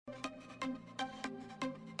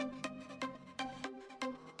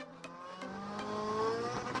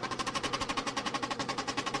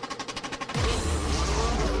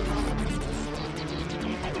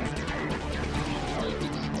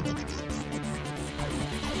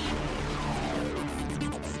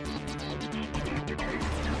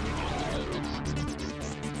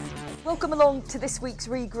Welcome along to this week's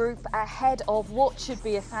regroup ahead of what should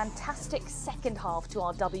be a fantastic second half to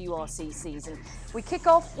our WRC season. We kick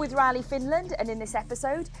off with Rally Finland, and in this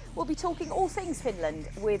episode we'll be talking all things Finland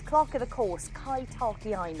with clerk of the course Kai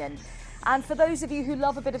Tarkiainen. And for those of you who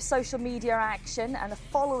love a bit of social media action and are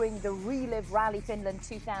following the Relive Rally Finland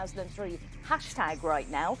 2003 hashtag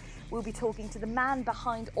right now, we'll be talking to the man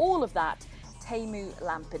behind all of that, Teemu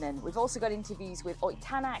Lampinen. We've also got interviews with Ott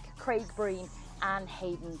Tänak, Craig Breen and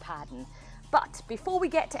Hayden Padden. But before we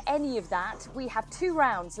get to any of that, we have 2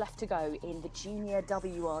 rounds left to go in the Junior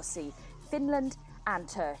WRC, Finland and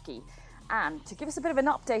Turkey. And to give us a bit of an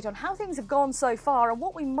update on how things have gone so far and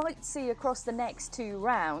what we might see across the next 2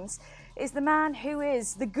 rounds is the man who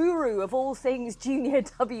is the guru of all things Junior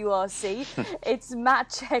WRC. It's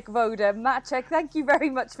Maciek Woda. Maciek, thank you very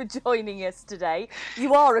much for joining us today.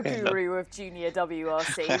 You are a guru of Junior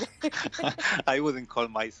WRC. I wouldn't call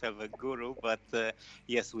myself a guru, but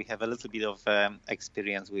yes, we have a little bit of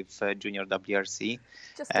experience with Junior WRC.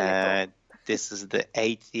 Just a little. This is the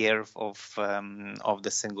 8th year of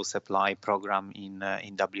the single supply program in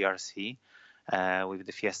WRC. With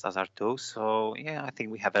the Fiestas R2. So, yeah, I think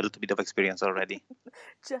we have a little bit of experience already.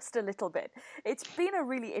 Just a little bit. It's been a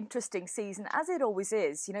really interesting season, as it always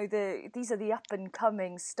is. You know, these are the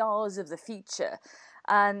up-and-coming stars of the future.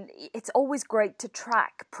 And it's always great to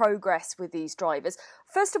track progress with these drivers.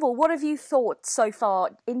 First of all, what have you thought so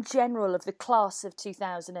far in general of the class of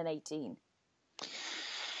 2018?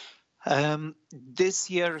 This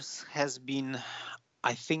year's has been,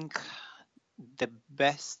 I think, the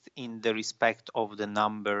best in the respect of the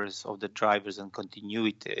numbers of the drivers and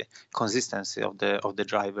consistency of the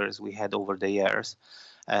drivers we had over the years.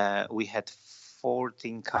 We had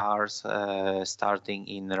 14 cars starting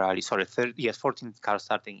in rally. 14 cars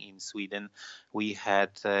starting in Sweden. We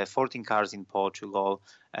had 14 cars in Portugal.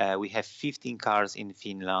 We have 15 cars in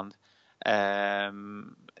Finland.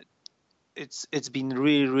 It's been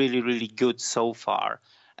really good so far.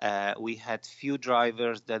 We had few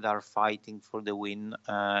drivers that are fighting for the win.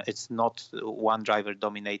 It's not one driver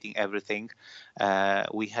dominating everything.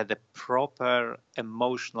 We had a proper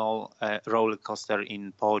emotional roller coaster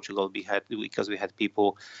in Portugal because we had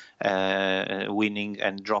people winning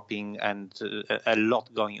and dropping and a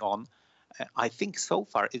lot going on. I think so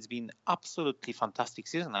far it's been absolutely fantastic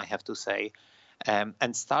season, I have to say.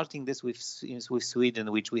 And starting this with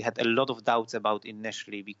Sweden, which we had a lot of doubts about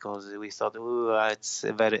initially because we thought, it's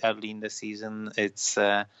very early in the season. It's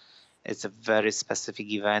a very specific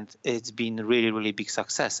event. It's been really big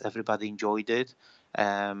success. Everybody enjoyed it.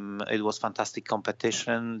 It was fantastic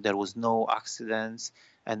competition. There was no accidents,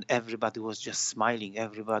 and everybody was just smiling.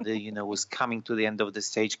 Everybody, was coming to the end of the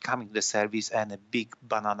stage, coming to the service, and a big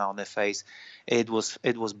banana on the face. It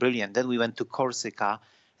was brilliant. Then we went to Corsica.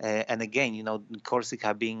 And again,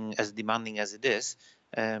 Corsica being as demanding as it is,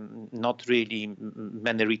 not really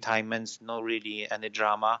many retirements, not really any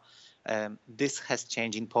drama. This has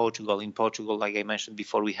changed in Portugal. In Portugal, like I mentioned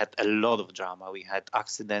before, we had a lot of drama. We had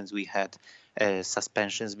accidents, we had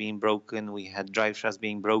suspensions being broken, we had drive shafts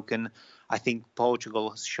being broken. I think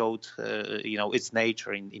Portugal showed, its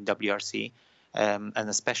nature in WRC, and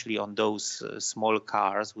especially on those small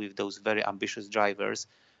cars with those very ambitious drivers.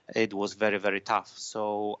 It was very tough.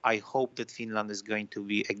 So I hope that Finland is going to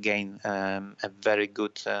be again a very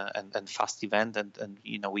good and fast event, and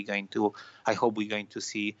I hope we're going to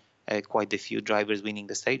see quite a few drivers winning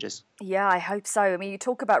the stages. Yeah, I hope so. I mean, you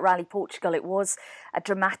talk about Rally Portugal. It was a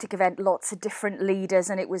dramatic event, lots of different leaders,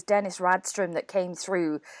 and it was Dennis Radström that came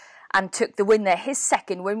through and took the win there. His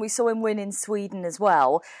second win. We saw him win in Sweden as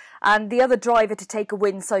well. And the other driver to take a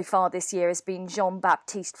win so far this year has been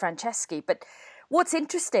Jean-Baptiste Franceschi. But what's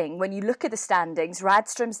interesting when you look at the standings,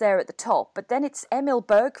 Radström's there at the top, but then it's Emil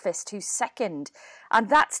Bergqvist who's second. And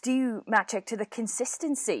that's due, Maciek, to the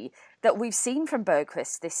consistency that we've seen from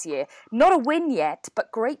Bergqvist this year. Not a win yet,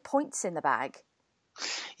 but great points in the bag.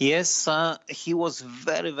 Yes, he was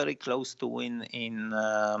very close to win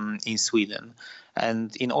in Sweden.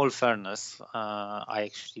 And in all fairness, I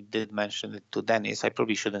actually did mention it to Dennis. I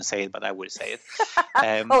probably shouldn't say it, but I will say it.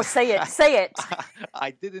 Say it.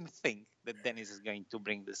 I didn't think that Dennis is going to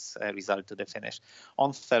bring this result to the finish.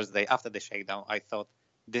 On Thursday, after the shakedown, I thought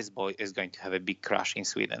this boy is going to have a big crash in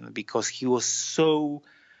Sweden because he was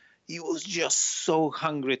just so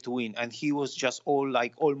hungry to win, and he was just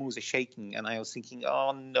almost shaking. And I was thinking,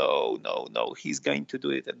 oh no, he's going to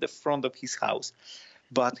do it at the front of his house.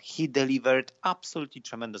 But he delivered absolutely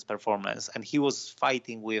tremendous performance, and he was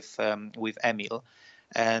fighting with Emil.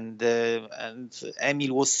 And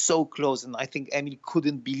Emil was so close, and I think Emil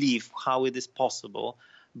couldn't believe how it is possible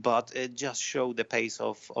but it just showed the pace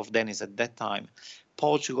of Dennis at that time.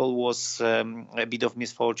 Portugal was a bit of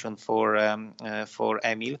misfortune for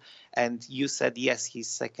Emil, and you said yes, he's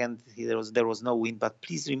second. There was no win, but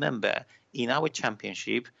please remember, in our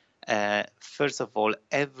championship, first of all,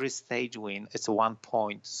 every stage win is 1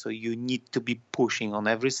 point, so you need to be pushing on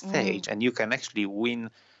every stage, and you can actually win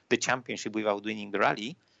the championship without winning the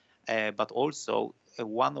rally. But also,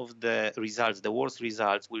 one of the results, the worst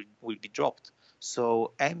results, will be dropped.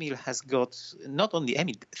 So Emil has got, not only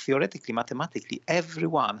Emil, theoretically, mathematically,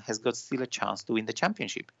 everyone has got still a chance to win the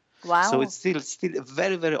championship. Wow. So it's still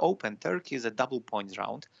very, very open. Turkey is a double points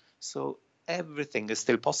round, so everything is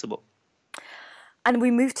still possible. And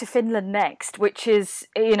we move to Finland next, which is,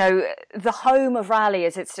 you know, the home of rally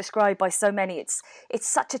as it's described by so many. It's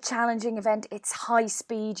such a challenging event. It's high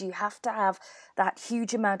speed. You have to have that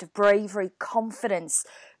huge amount of bravery, confidence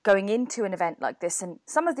going into an event like this. And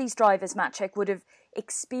some of these drivers, Maciek, would have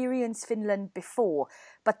experienced Finland before,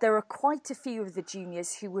 but there are quite a few of the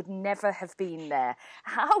juniors who would never have been there.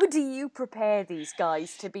 How do you prepare these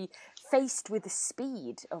guys to be faced with the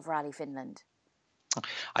speed of Rally Finland?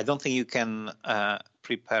 I don't think you can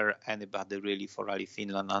prepare anybody really for Rally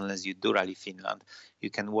Finland unless you do Rally Finland. You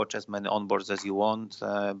can watch as many onboards as you want,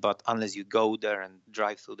 but unless you go there and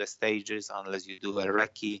drive through the stages, unless you do a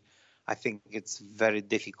recce, I think it's very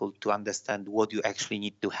difficult to understand what you actually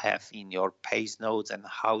need to have in your pace notes and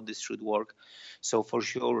how this should work. So for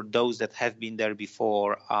sure, those that have been there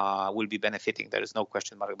before will be benefiting. There is no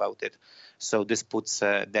question mark about it. So this puts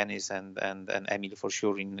Dennis and Emil for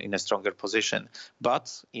sure in a stronger position.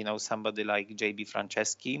 But, you know, somebody like JB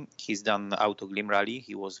Franceschi, he's done Auto Glim Rally.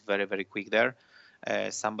 He was very, very quick there.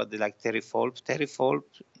 Somebody like Terry Fulp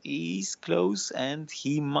is close and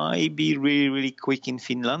he might be really, really quick in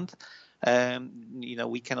Finland. You know,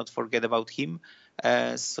 we cannot forget about him.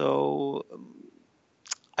 So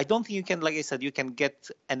I don't think you can, like I said, you can get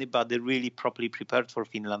anybody really properly prepared for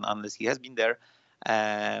Finland unless he has been there.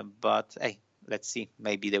 But hey, let's see.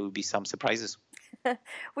 Maybe there will be some surprises.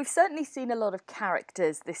 We've certainly seen a lot of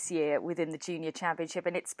characters this year within the Junior Championship,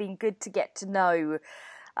 and it's been good to get to know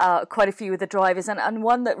quite a few of the drivers. And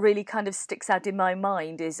one that really kind of sticks out in my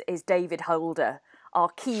mind is David Holder, our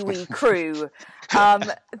Kiwi crew.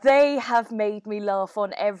 They have made me laugh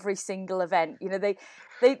on every single event. You know, they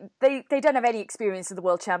don't have any experience of the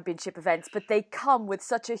World Championship events, but they come with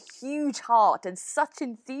such a huge heart and such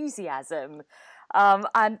enthusiasm.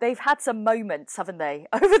 And they've had some moments, haven't they,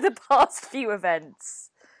 over the past few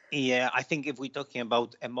events? Yeah, I think if we're talking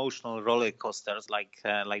about emotional roller coasters like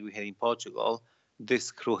we had in Portugal,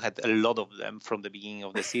 this crew had a lot of them from the beginning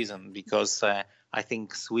of the season because I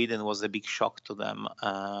think Sweden was a big shock to them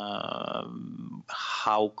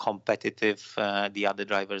how competitive the other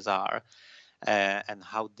drivers are and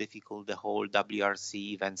how difficult the whole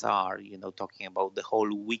WRC events are, you know, talking about the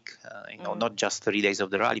whole week, not just 3 days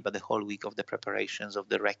of the rally, but the whole week of the preparations of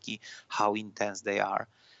the recce, how intense they are.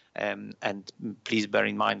 And please bear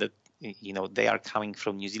in mind that, you know, they are coming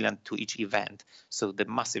from New Zealand to each event. So the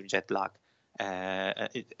massive jet lag.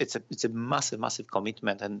 It's a massive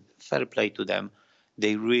commitment, and fair play to them.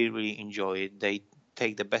 They really enjoy it. They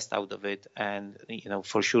take the best out of it, and you know,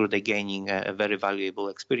 for sure they're gaining a very valuable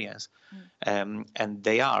experience. And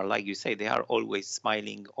they are, like you say, they are always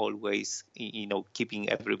smiling, always, you know, keeping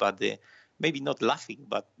everybody maybe not laughing,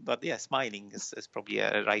 but yeah, smiling is probably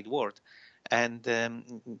a right word. And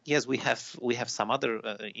yes, we have some other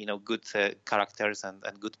good characters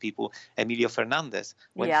and good people. Emilio Fernandez,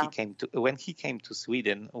 when he came to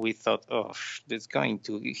Sweden, we thought, oh, he's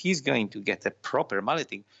going to get a proper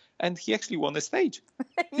malleting, and he actually won a stage.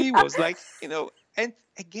 He was like, and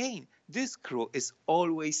again, this crew is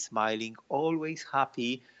always smiling, always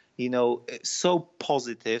happy, so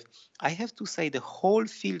positive. I have to say the whole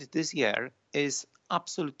field this year is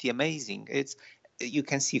absolutely amazing. You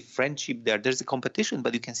can see friendship there. There's a competition,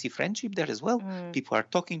 but you can see friendship there as well. People are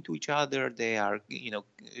talking to each other. They are,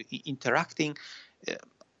 interacting.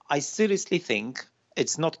 I seriously think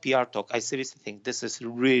it's not PR talk. I seriously think this is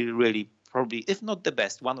really, really probably, if not the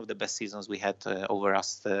best, one of the best seasons we had over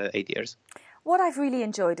last 8 years. What I've really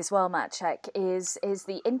enjoyed as well, Maciek, is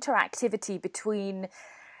the interactivity between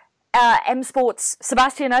M Sport's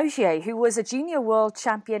Sebastian Ogier, who was a junior world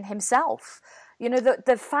champion himself.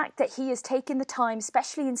 The fact that he has taken the time,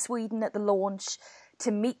 especially in Sweden at the launch,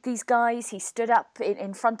 to meet these guys. He stood up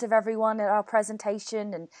in front of everyone at our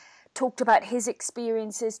presentation and talked about his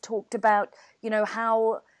experiences, talked about,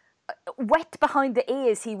 how wet behind the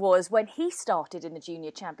ears he was when he started in the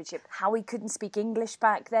junior championship, how he couldn't speak English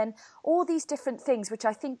back then, all these different things, which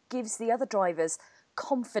I think gives the other drivers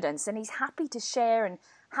confidence. And he's happy to share and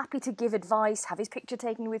happy to give advice, have his picture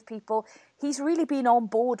taken with people. He's really been on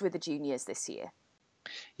board with the juniors this year.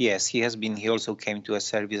 Yes, he has been. He also came to a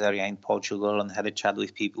service area in Portugal and had a chat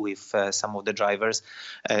with people, with some of the drivers.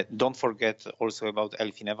 Don't forget also about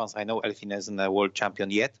Elfyn Evans. I know Elfyn isn't a world champion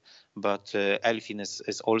yet, but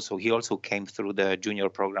Elfyn he also came through the junior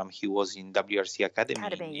program. He was in WRC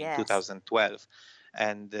Academy in 2012.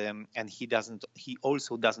 And he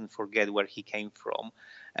also doesn't forget where he came from.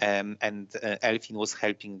 And Elfyn was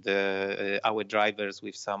helping our drivers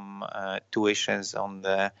with some tuitions on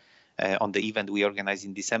the event we organized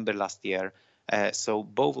in December last year. So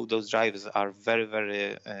both of those drivers are very,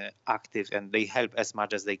 very active, and they help as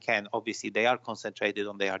much as they can. Obviously, they are concentrated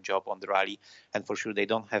on their job on the rally, and for sure they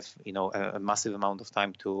don't have a massive amount of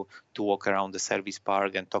time to walk around the service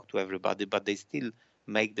park and talk to everybody, but they still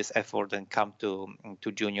make this effort and come to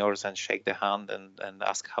juniors and shake the hand and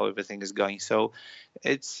ask how everything is going. So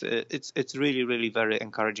it's really, really very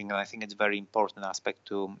encouraging, and I think it's a very important aspect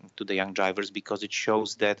to the young drivers, because it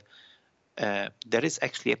shows that there is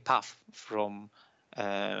actually a path from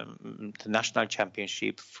the national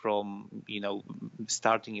championship, from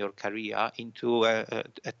starting your career into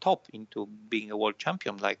a top, into being a world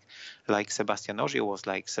champion, like Sebastian Ogier was,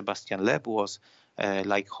 like Sebastian Loeb was,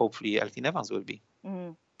 like hopefully Elfyn Evans will be.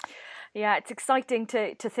 Mm. Yeah, it's exciting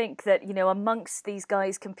to think that, amongst these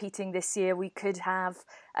guys competing this year, we could have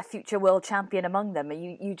a future world champion among them.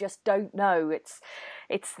 You just don't know.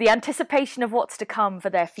 It's the anticipation of what's to come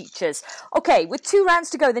for their futures. Okay, with 2 rounds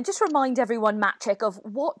to go, then just remind everyone, Maciek, of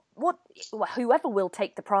whoever will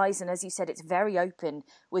take the prize. And as you said, it's very open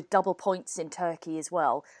with double points in Turkey as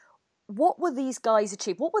well. What will these guys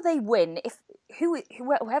achieve? What will they win?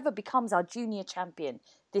 Whoever becomes our junior champion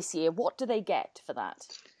this year, what do they get for that?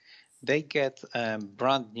 They get a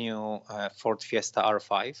brand new Ford Fiesta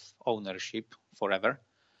R5 ownership forever.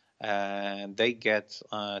 They get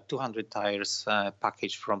 200 tires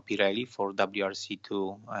package from Pirelli for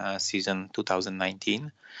WRC2 season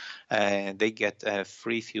 2019. They get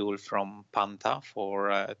free fuel from Panta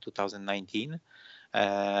for 2019.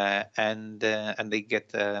 And they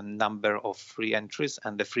get a number of free entries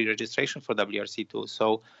and the free registration for WRC2.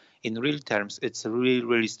 So in real terms, it's a really,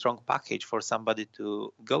 really strong package for somebody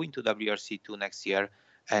to go into WRC2 next year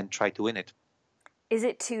and try to win it. Is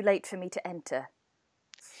it too late for me to enter?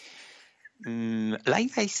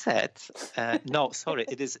 Like I said, no, sorry,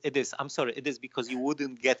 it is. I'm sorry, it is, because you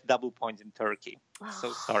wouldn't get double points in Turkey.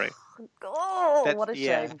 So sorry. Oh, what a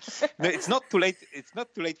shame. No, it's not too late. It's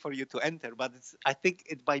not too late for you to enter, but I think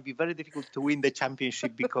it might be very difficult to win the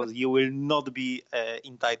championship, because you will not be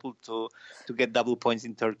entitled to get double points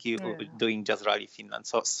in Turkey doing just Rally Finland.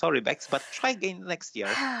 So sorry, Bex, but try again next year.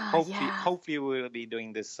 Hopefully we will be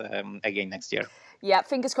doing this again next year. Yeah,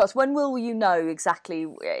 fingers crossed. When will you know exactly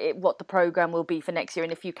what the programme will be for next year,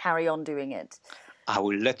 and if you carry on doing it? I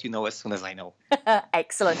will let you know as soon as I know.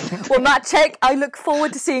 Excellent. Well, Maciek, I look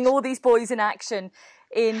forward to seeing all these boys in action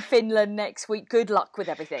in Finland next week. Good luck with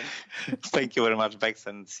everything. Thank you very much, Bex,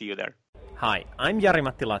 and see you there. Hi, I'm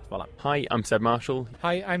Jari-Matti Latvala. Hi, I'm Seb Marshall.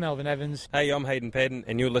 Hi, I'm Elvin Evans. Hey, I'm Hayden Pedden,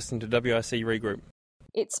 and you're listening to WRC Regroup.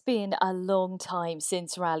 It's been a long time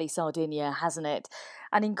since Rally Sardinia, hasn't it?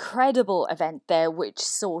 An incredible event there, which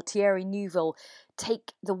saw Thierry Neuville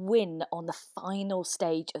take the win on the final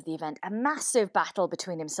stage of the event. A massive battle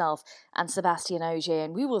between himself and Sebastian Ogier,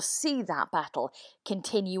 and we will see that battle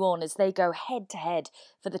continue on as they go head-to-head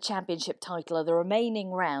for the championship title of the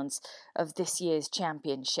remaining rounds of this year's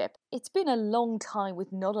championship. It's been a long time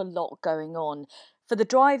with not a lot going on. For the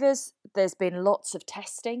drivers, there's been lots of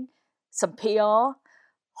testing, some PR,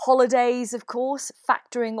 holidays, of course,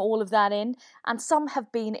 factoring all of that in, and some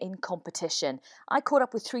have been in competition. I caught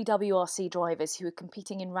up with 3 WRC drivers who were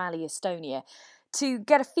competing in Rally Estonia to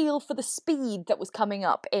get a feel for the speed that was coming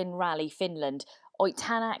up in Rally Finland. Oyt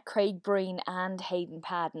Tänak, Craig Breen and Hayden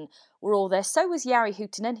Padden were all there. So was Jari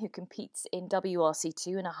Huhtinen, who competes in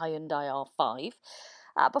WRC2 in a Hyundai R5.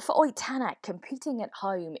 But for Oyt Tänak, competing at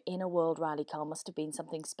home in a World Rally car must have been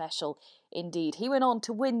something special indeed. He went on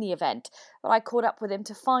to win the event, but I caught up with him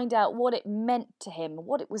to find out what it meant to him,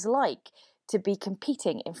 what it was like to be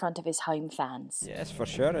competing in front of his home fans. Yes, for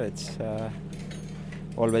sure. It's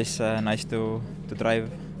always nice to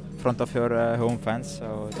drive in front of your home fans,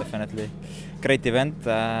 so definitely great event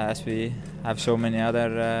as we have so many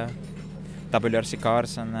other WRC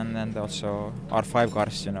cars and also R5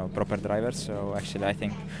 cars, proper drivers. So actually I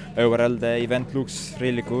think overall the event looks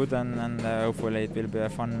really good and hopefully it will be a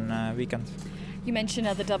fun weekend. You mentioned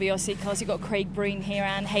other WRC cars. You've got Craig Breen here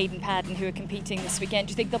and Hayden Padden who are competing this weekend.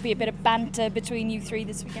 Do you think there'll be a bit of banter between you 3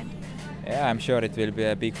 this weekend? Yeah, I'm sure it will be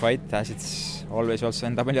a big fight, as it's always also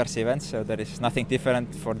in WRC events, so there is nothing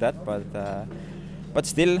different for that. But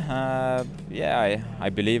still, I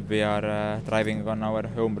believe we are driving on our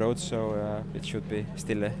home road, so it should be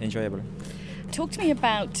still enjoyable. Talk to me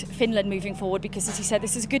about Finland moving forward, because as you said,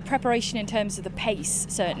 this is a good preparation in terms of the pace,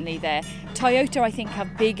 certainly there. Toyota, I think,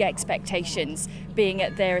 have big expectations, being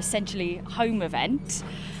at their essentially home event.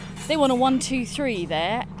 They want a 1, 2, 3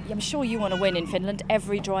 there. I'm sure you want to win in Finland.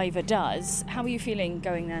 Every driver does. How are you feeling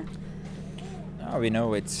going there? We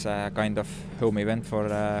know it's a kind of home event for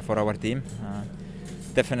our team.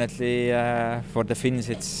 Definitely for the Finns,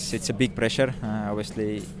 it's a big pressure.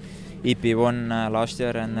 Obviously, EP won last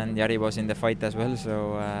year, and then Jari was in the fight as well.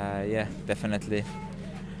 So definitely.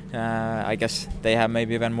 I guess they have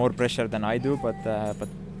maybe even more pressure than I do, but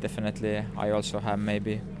definitely I also have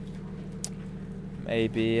maybe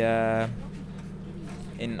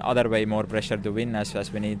in other way more pressure to win,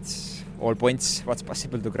 as we need all points what's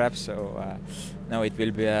possible to grab. So now it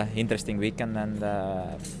will be an interesting weekend, and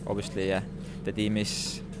obviously the team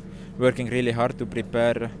is working really hard to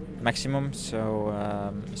prepare maximum. So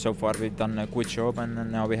far we've done a good job,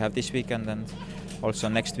 and now we have this weekend and also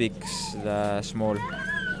next week's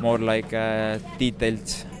more like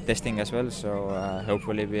detailed testing as well. So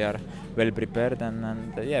hopefully we are well prepared,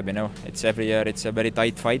 and we know it's every year it's a very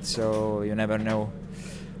tight fight, so you never know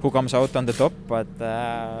who comes out on the top, but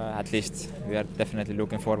at least we are definitely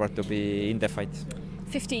looking forward to be in the fight.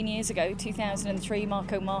 15 years ago, 2003,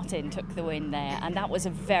 Marco Martin took the win there, and that was a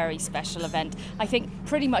very special event. I think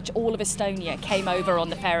pretty much all of Estonia came over on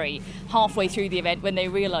the ferry halfway through the event when they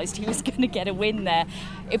realised he was going to get a win there.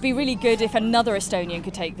 It'd be really good if another Estonian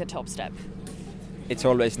could take the top step. It's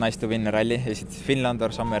always nice to win a rally, is it Finland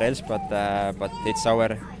or somewhere else, but it's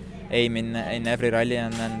our aim in every rally,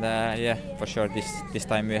 and for sure this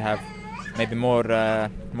time we have maybe more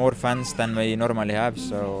fans than we normally have.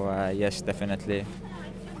 So yes, definitely.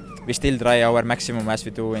 We still try our maximum as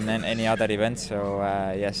we do in any other event. So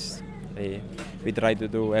yes, we try to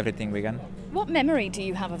do everything we can. What memory do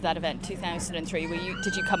you have of that event, 2003?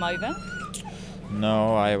 Did you come over?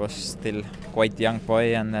 No, I was still quite young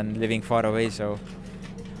boy and then living far away. So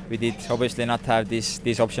we did obviously not have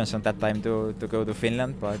these options at that time to go to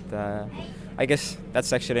Finland. But I guess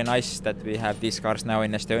that's actually nice that we have these cars now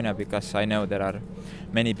in Estonia, because I know there are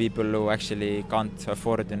many people who actually can't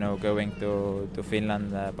afford, going to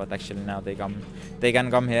Finland, but actually now they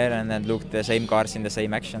can come here and then look the same cars in the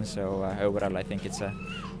same action. So overall, I think it's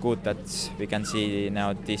good that we can see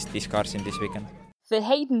now these cars in this weekend. For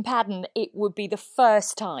Hayden Paddon, it would be the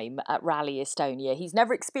first time at Rally Estonia. He's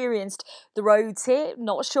never experienced the roads here,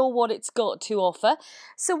 not sure what it's got to offer.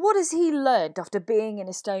 So what has he learned after being in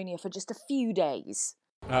Estonia for just a few days?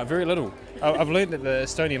 Very little. I've learned that the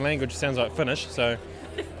Estonian language sounds like Finnish, so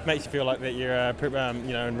it makes you feel like that you're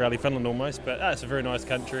in Rally Finland almost. But it's a very nice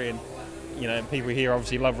country, and people here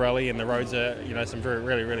obviously love rally, and the roads are some very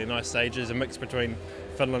really really nice stages, a mix between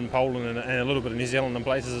Finland, Poland, and a little bit of New Zealand in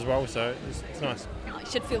places as well. So it's nice.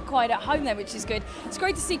 Should feel quite at home there, which is good. It's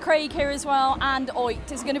great to see Craig here as well, and Oit.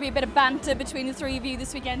 There's going to be a bit of banter between the three of you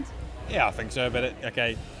this weekend. Yeah, I think so. But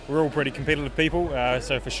we're all pretty competitive people,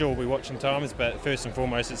 so for sure we'll be watching times. But first and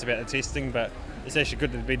foremost, it's about the testing. But it's actually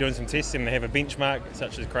good to be doing some testing and have a benchmark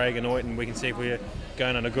such as Craig and Oit, and we can see if we're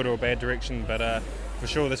going in a good or a bad direction. But for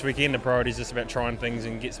sure, this weekend the priority is just about trying things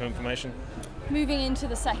and get some information. Moving into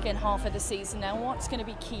the second half of the season now, what's going to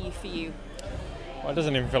be key for you? Well, it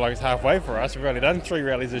doesn't even feel like it's halfway for us. We've only done 3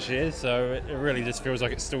 rallies this year, so it really just feels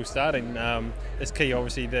like it's still starting. It's key,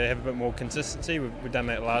 obviously, to have a bit more consistency. We've done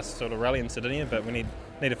that last sort of rally in Sardinia, but we need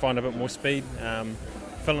to find a bit more speed.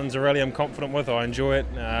 Finland's a rally I'm confident with. I enjoy it.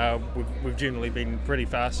 We've generally been pretty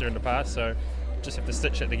faster in the past, so just have to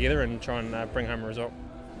stitch it together and try and bring home a result.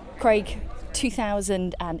 Craig,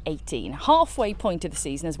 2018, halfway point of the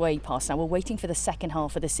season is way past now. We're waiting for the second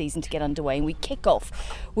half of the season to get underway, and we kick off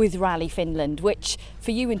with Rally Finland, which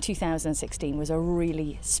for you in 2016 was a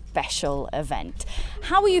really special event.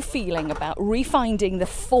 How are you feeling about refinding the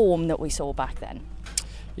form that we saw back then?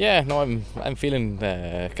 Yeah, no, I'm feeling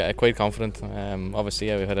quite confident.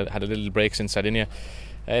 Obviously, we've had a little break since Sardinia.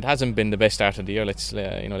 It hasn't been the best start of the year. Let's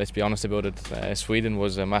be honest about it. Sweden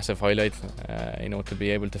was a massive highlight. To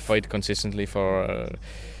be able to fight consistently for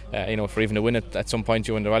for even to win it at some point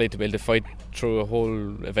during the rally, to be able to fight through a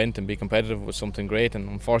whole event and be competitive was something great. And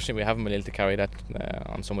unfortunately, we haven't been able to carry that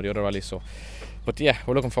on some of the other rallies. So, but yeah,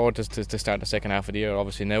 we're looking forward to start the second half of the year.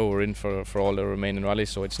 Obviously, now we're in for all the remaining rallies,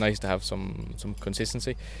 so it's nice to have some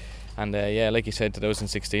consistency. And like you said,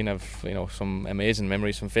 2016, I've some amazing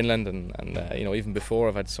memories from Finland, and even before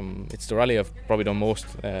I've had some. It's the rally I've probably done most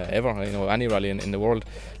ever. Any rally in the world,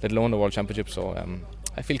 let alone the World Championship. So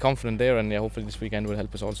I feel confident there, and hopefully this weekend will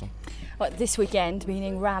help us also. Well, this weekend,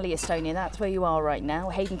 meaning Rally Estonia, that's where you are right now.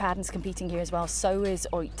 Hayden Paddon's competing here as well, so is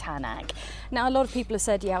Oit Tanak. Now, a lot of people have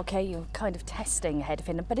said, yeah, okay, you're kind of testing ahead of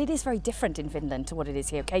Finland, but it is very different in Finland to what it is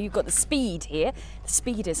here, okay? You've got the speed here, the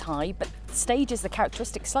speed is high, but the stages, the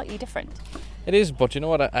characteristics, slightly different. It is, but you know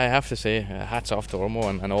what, I have to say, hats off to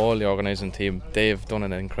Ormo and all the organising team. They've done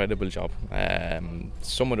an incredible job.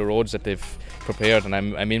 Some of the roads that they've prepared, and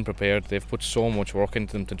I mean prepared, they've put so much work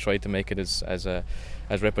into them to try to make it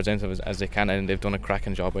as representative as they can, and they've done a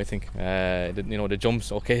cracking job, I think. The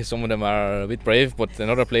jumps, okay, some of them are a bit brave, but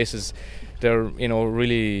in other places they're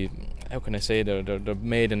really, how can I say, they're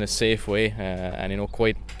made in a safe way, and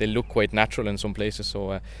they look quite natural in some places.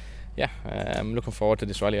 So I'm looking forward to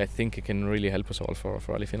this rally. I think it can really help us all for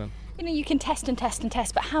Rally Finland. You can test and test and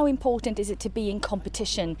test, but how important is it to be in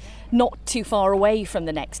competition not too far away from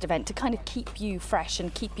the next event to kind of keep you fresh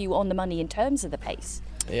and keep you on the money in terms of the pace?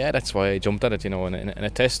 Yeah, that's why I jumped at it. In a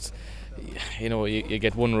test, you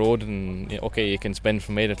get one road, and you can spend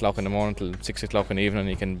from 8 o'clock in the morning till 6 o'clock in the evening.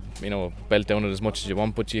 You can belt down it as much as you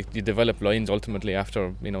want, but you develop lines ultimately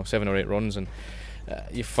after 7 or 8 runs, and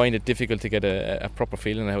you find it difficult to get a proper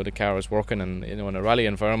feeling of how the car is working. And in a rally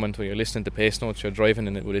environment where you're listening to pace notes, you're driving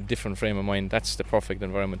in it with a different frame of mind. That's the perfect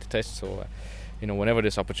environment to test. So whenever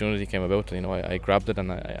this opportunity came about, I grabbed it,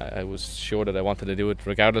 and I was sure that I wanted to do it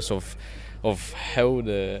regardless of how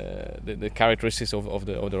the characteristics of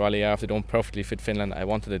the rally are. If they don't perfectly fit Finland, I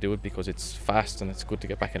wanted to do it because it's fast and it's good to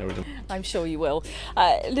get back in a rhythm. I'm sure you will.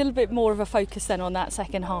 A little bit more of a focus then on that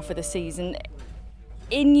second half of the season.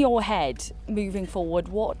 In your head, moving forward,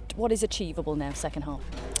 what is achievable now, second half?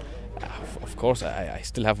 Of course, I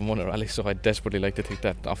still haven't won a rally, so I'd desperately like to take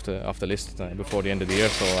that off the list before the end of the year.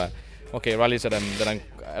 So, rallies that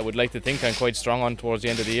I would like to think I'm quite strong on towards the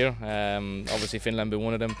end of the year. Obviously, Finland being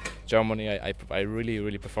one of them. Germany, I really,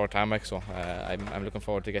 really prefer tarmac, so I'm looking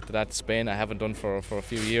forward to get to that. Spain, I haven't done for a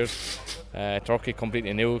few years. Turkey,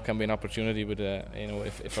 completely new, can be an opportunity with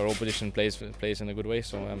if our opposition plays in a good way.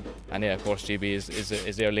 So of course, GB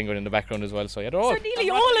is there lingering in the background as well. So so nearly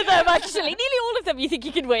all of them actually, nearly all of them you think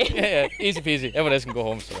you can win. Yeah, easy peasy. Everyone else can go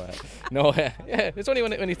home. So it's only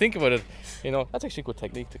when you think about it, that's actually a good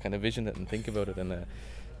technique to kind of vision it and think about it. And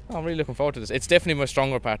I'm really looking forward to this. It's definitely my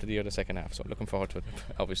stronger part of the year, the second half, so I'm looking forward to it,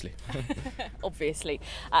 obviously. Obviously.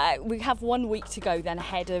 We have 1 week to go then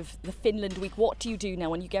ahead of the Finland week. What do you do now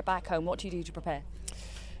when you get back home? What do you do to prepare?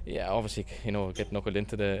 Yeah, obviously, get knuckled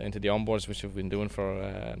into the onboards, which we've been doing for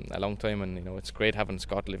a long time, and it's great having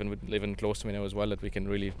Scott living close to me now as well, that we can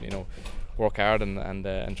really work hard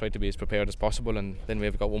and try to be as prepared as possible. And then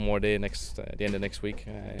we've got one more day at the end of next week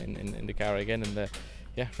in the car again, and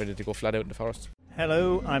ready to go flat out in the forest.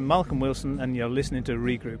 Hello, I'm Malcolm Wilson and you're listening to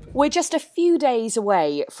Regroup. We're just a few days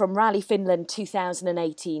away from Rally Finland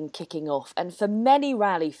 2018 kicking off, and for many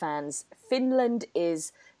rally fans, Finland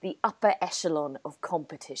is the upper echelon of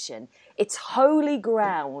competition. It's holy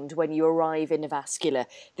ground when you arrive in Jyväskylä.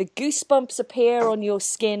 The goosebumps appear on your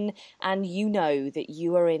skin and you know that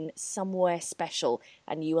you are in somewhere special,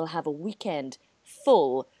 and you will have a weekend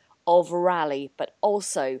full of rally, but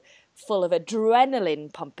also full of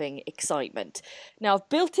adrenaline-pumping excitement. Now, I've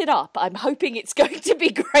built it up. I'm hoping it's going to be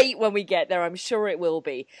great when we get there. I'm sure it will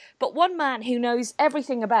be. But one man who knows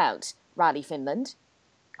everything about Rally Finland,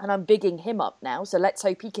 and I'm bigging him up now, so let's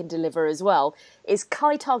hope he can deliver as well, is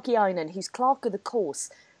Kai Tarkiainen, who's clerk of the course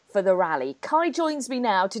for the rally. Kai joins me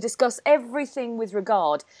now to discuss everything with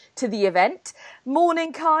regard to the event.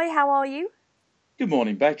 Morning, Kai. How are you? Good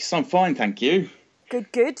morning, Bex. I'm fine, thank you.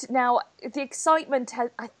 Good, good. Now, the excitement,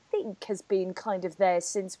 I think, has been kind of there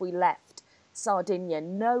since we left Sardinia,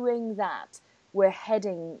 knowing that we're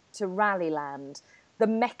heading to Rallyland, the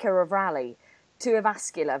mecca of rally, to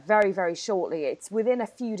Jyväskylä very, very shortly. It's within a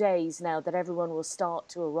few days now that everyone will start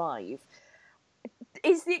to arrive.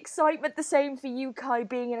 Is the excitement the same for you, Kai,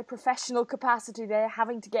 being in a professional capacity there,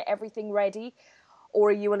 having to get everything ready, or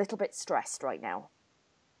are you a little bit stressed right now?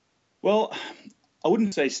 Well, I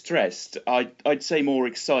wouldn't say stressed. I'd say more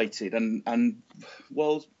excited, and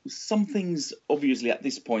well, some things obviously at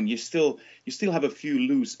this point you still have a few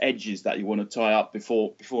loose edges that you want to tie up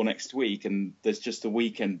before next week, and there's just a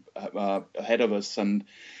weekend ahead of us, and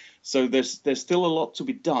So there's still a lot to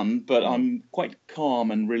be done, but I'm quite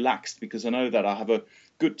calm and relaxed because I know that I have a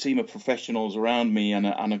good team of professionals around me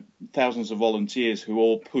and thousands of volunteers who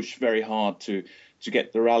all push very hard to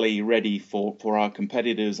get the rally ready for our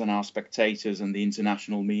competitors and our spectators and the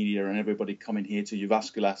international media and everybody coming here to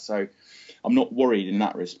Jyväskylä. So I'm not worried in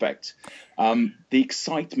that respect. The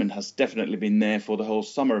excitement has definitely been there for the whole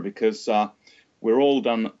summer because we're all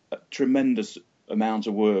done a tremendous amount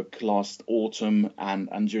of work last autumn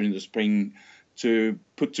and during the spring to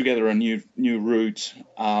put together a new route,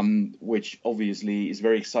 which obviously is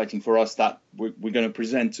very exciting for us. That we're going to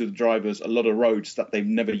present to the drivers a lot of roads that they've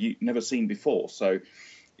never seen before. So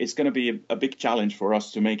it's going to be a big challenge for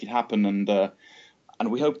us to make it happen,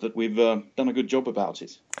 and we hope that we've done a good job about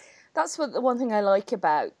it. That's the one thing I like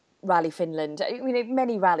about Rally Finland. I mean,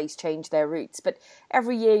 many rallies change their routes, but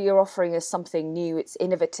every year you're offering us something new. It's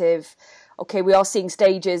innovative. Okay, we are seeing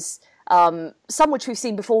stages, some which we've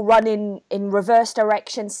seen before, run in reverse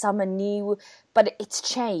direction. Some are new, but it's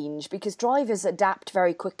changed because drivers adapt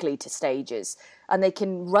very quickly to stages and they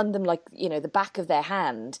can run them like, the back of their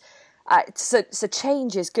hand. So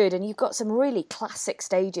change is good, and you've got some really classic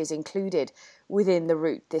stages included within the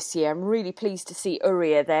route this year. I'm really pleased to see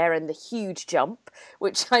Uria there and the huge jump,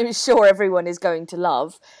 which I'm sure everyone is going to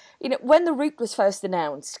love. When the route was first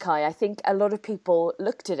announced, Kai, I think a lot of people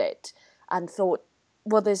looked at it and thought,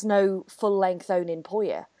 well, there's no full-length zone in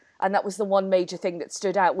Pohja. And that was the one major thing that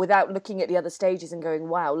stood out without looking at the other stages and going,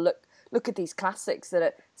 wow, look at these classics,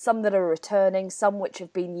 some that are returning, some which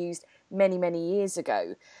have been used many, many years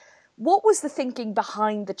ago. What was the thinking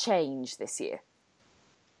behind the change this year?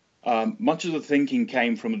 Much of the thinking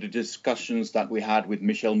came from the discussions that we had with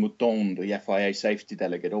Michel Mouton, the FIA safety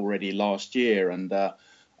delegate, already last year. And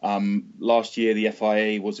last year, the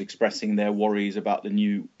FIA was expressing their worries about the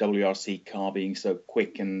new WRC car being so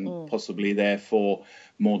quick and possibly, therefore,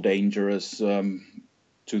 more dangerous to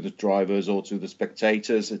the drivers or to the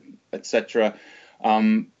spectators, etc.,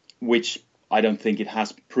 which I don't think it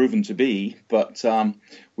has proven to be, but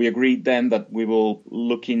we agreed then that we will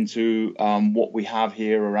look into what we have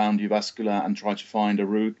here around Jyväskylä and try to find a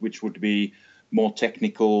route which would be more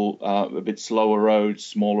technical, a bit slower roads,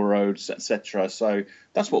 smaller roads, etc. So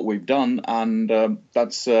that's what we've done, and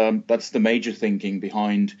that's the major thinking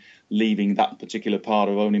behind leaving that particular part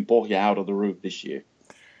of Pohja out of the route this year.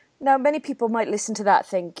 Now, many people might listen to that and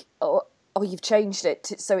think, oh, you've changed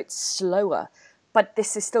it so it's slower. But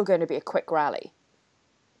this is still going to be a quick rally.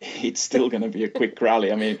 It's still going to be a quick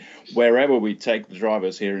rally. I mean, wherever we take the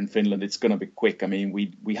drivers here in Finland, it's going to be quick. I mean,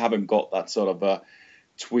 we haven't got that sort of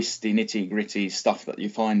twisty, nitty-gritty stuff that you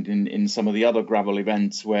find in some of the other gravel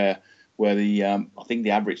events where the I think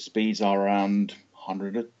the average speeds are around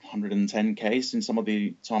 110 k's in some of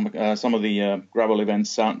the gravel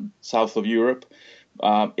events south of Europe.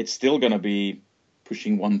 It's still going to be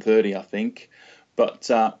pushing 130, I think,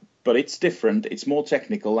 but it's different. It's more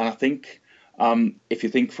technical, and I think if you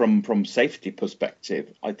think from safety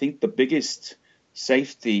perspective, I think the biggest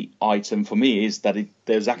safety item for me is that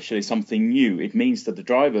there's actually something new. It means that the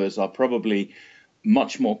drivers are probably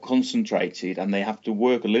much more concentrated and they have to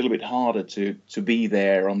work a little bit harder to be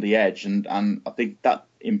there on the edge, and I think that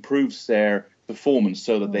improves their performance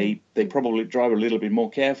so that they probably drive a little bit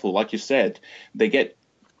more careful. Like you said, they get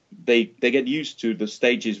used to the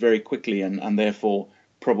stages very quickly and therefore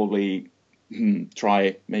probably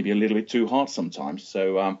try maybe a little bit too hard sometimes.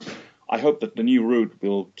 So I hope that the new route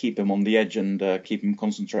will keep him on the edge and keep him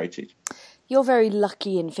concentrated. You're very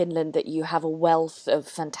lucky in Finland that you have a wealth of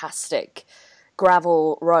fantastic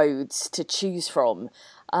gravel roads to choose from.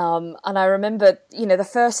 And I remember, the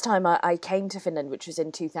first time I came to Finland, which was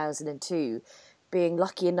in 2002, being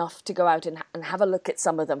lucky enough to go out and have a look at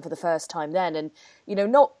some of them for the first time then, and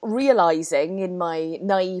not realising in my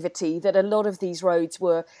naivety that a lot of these roads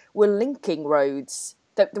were linking roads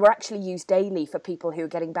that were actually used daily for people who are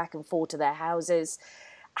getting back and forth to their houses.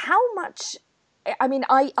 How much, I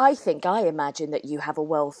imagine that you have a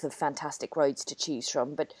wealth of fantastic roads to choose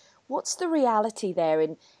from, but what's the reality there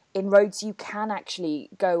in roads you can actually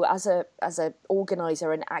go as a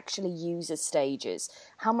organiser and actually use as stages?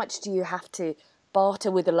 How much do you have to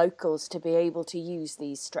barter with the locals to be able to use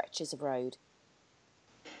these stretches of road?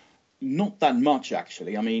 Not that much,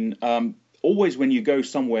 actually. I mean, always when you go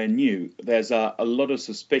somewhere new, there's a lot of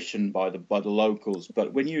suspicion by the locals.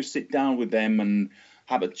 But when you sit down with them and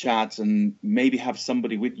have a chat and maybe have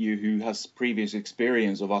somebody with you who has previous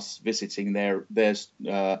experience of us visiting their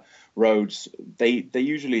roads, they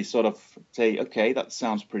usually sort of say, okay, that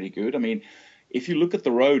sounds pretty good. I mean, if you look at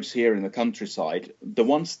the roads here in the countryside, the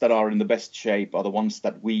ones that are in the best shape are the ones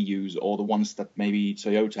that we use or the ones that maybe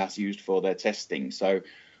Toyota has used for their testing. So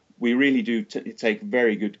we really do take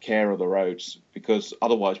very good care of the roads, because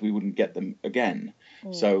otherwise we wouldn't get them again.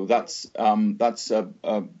 So that's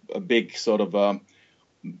a big sort of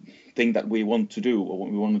thing that we want to do, or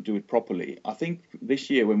we want to do it properly. I think this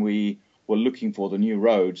year when we were looking for the new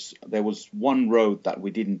roads, there was one road that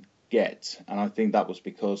we didn't get, and I think that was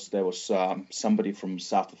because there was somebody from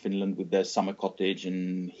south of Finland with their summer cottage,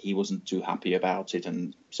 and he wasn't too happy about it,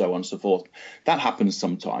 and so on and so forth. That happens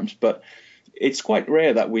sometimes, but it's quite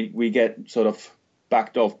rare that we get sort of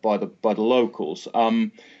backed off by the locals.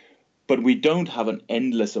 But we don't have an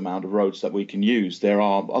endless amount of roads that we can use. There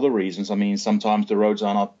are other reasons. I mean, sometimes the roads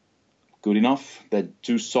are not good enough. They're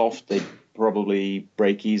too soft. They probably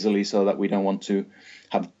break easily, so that we don't want to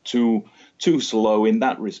have too slow in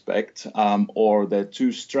that respect. Or they're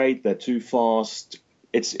too straight. They're too fast.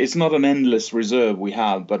 It's not an endless reserve we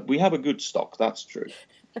have, but we have a good stock. That's true.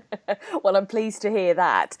 Well, I'm pleased to hear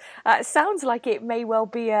that. It sounds like it may well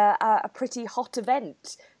be a pretty hot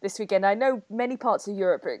event this weekend. I know many parts of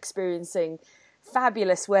Europe are experiencing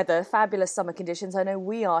fabulous weather, fabulous summer conditions. I know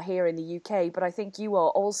we are here in the UK, but I think you are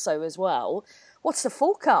also as well. What's the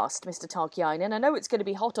forecast, Mr. Tarkiainen? I know it's going to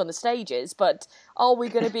be hot on the stages, but are we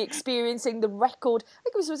going to be experiencing the record, I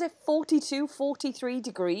think was it 42, 43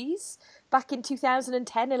 degrees back in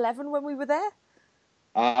 2010-11 when we were there?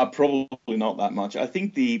 Probably not that much. I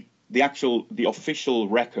think the official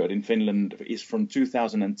record in Finland is from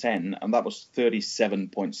 2010, and that was 37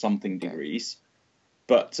 point something degrees.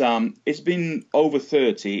 But it's been over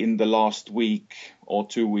 30 in the last week or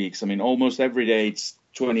 2 weeks. I mean, almost every day it's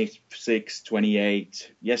 26,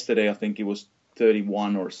 28. Yesterday, I think it was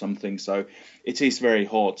 31 or something. So it is very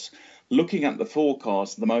hot. Looking at the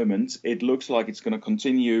forecast at the moment, it looks like it's going to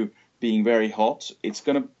continue being very hot. It's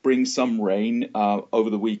going to bring some rain over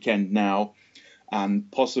the weekend now, and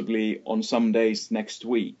possibly on some days next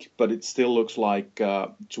week. But it still looks like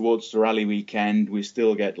towards the rally weekend, we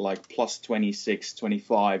still get like plus 26,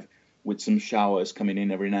 25 with some showers coming in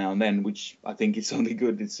every now and then, which I think is only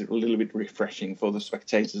good. It's a little bit refreshing for the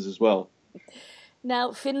spectators as well.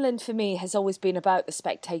 Now, Finland for me has always been about the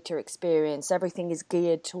spectator experience. Everything is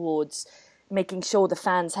geared towards making sure the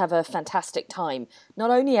fans have a fantastic time, not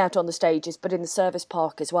only out on the stages, but in the service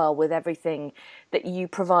park as well, with everything that you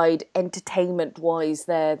provide entertainment-wise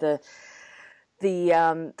there, the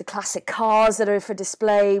classic cars that are for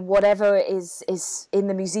display, whatever is in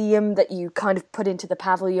the museum that you kind of put into the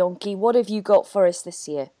paviljonki. What have you got for us this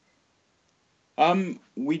year?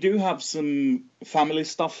 We do have some family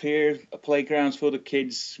stuff here, playgrounds for the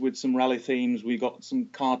kids with some rally themes. We got some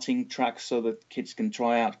karting tracks so that kids can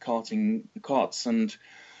try out karting karts, and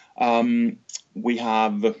I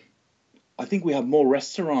think we have more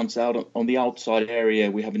restaurants out on the outside area.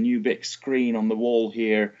 We have a new big screen on the wall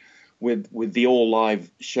here with the all live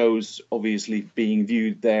shows obviously being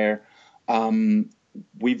viewed there.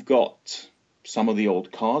 We've got some of the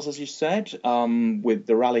old cars, as you said, with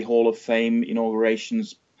the Rally Hall of Fame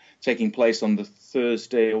inaugurations taking place on the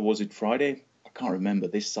Thursday, or was it Friday? I can't remember.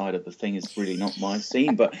 This side of the thing is really not my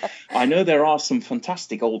scene, but I know there are some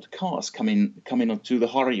fantastic old cars coming onto the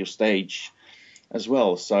Harju stage as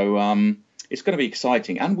well. So it's going to be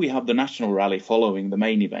exciting. And we have the national rally following the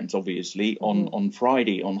main event, obviously, on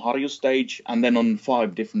Friday on Harju stage, and then on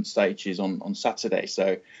 5 different stages on Saturday.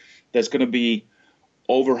 So there's going to be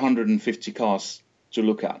over 150 cars to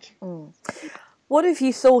look at. What have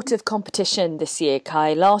you thought of competition this year,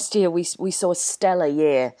 Kai? Last year we saw a stellar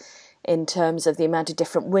year in terms of the amount of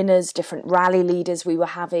different winners, different rally leaders we were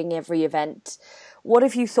having every event. What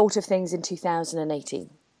have you thought of things in 2018?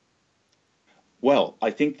 Well,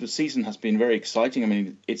 I think the season has been very exciting. I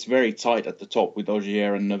mean, it's very tight at the top with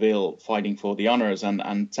Ogier and Neville fighting for the honours, and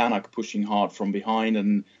Tanak pushing hard from behind,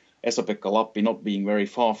 and Esa-Pekka Lappi not being very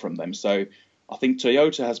far from them. So I think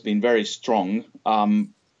Toyota has been very strong.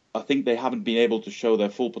 I think they haven't been able to show their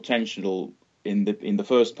full potential in the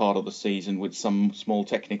first part of the season, with some small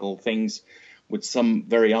technical things, with some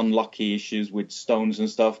very unlucky issues with stones and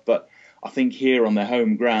stuff. But I think here on their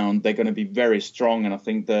home ground, they're going to be very strong. And I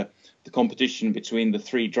think the competition between the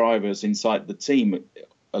 3 drivers inside the team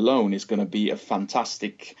alone is going to be a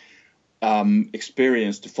fantastic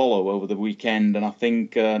experience to follow over the weekend. And I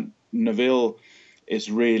think Neville is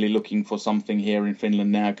really looking for something here in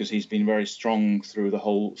Finland now, because he's been very strong through the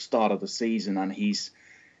whole start of the season, and he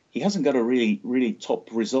hasn't got a really top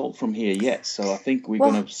result from here yet. So I think we're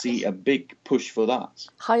going to see a big push for that.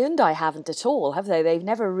 Hyundai haven't at all, have they? They've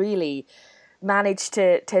never really managed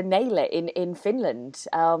to nail it in Finland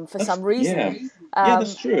for some reason. Yeah,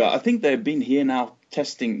 that's true. I think they've been here now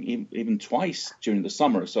testing even twice during the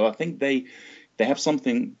summer. So I think they have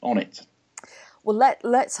something on it. Well,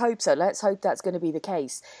 let's hope so. Let's hope that's going to be the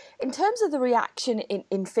case. In terms of the reaction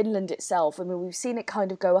in Finland itself, I mean, we've seen it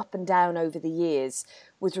kind of go up and down over the years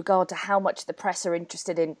with regard to how much the press are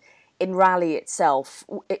interested in rally itself,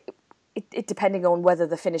 it depending on whether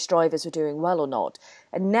the Finnish drivers were doing well or not.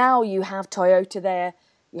 And now you have Toyota there,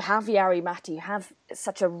 you have Jari-Matti, you have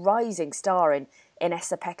such a rising star in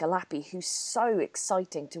Esa-Pekka Lappi, who's so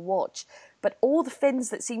exciting to watch. But all the Finns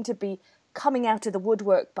that seem to be coming out of the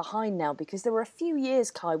woodwork behind now, because there were a few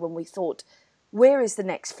years, Kai, when we thought, where is the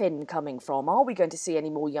next Finn coming from? Are we going to see any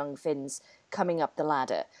more young Finns coming up the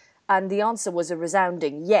ladder? And the answer was a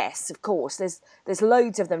resounding yes, of course. There's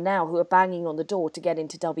loads of them now who are banging on the door to get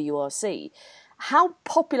into WRC. How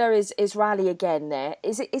popular is rally again there?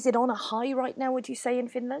 Is it on a high right now, would you say, in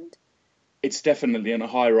Finland? It's definitely on a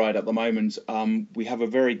high ride at the moment. We have a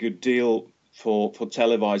very good deal for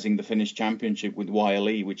televising the Finnish Championship with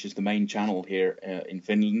YLE, which is the main channel here in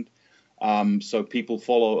Finland. So people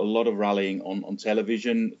follow a lot of rallying on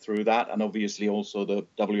television through that, and obviously also the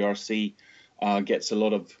WRC gets a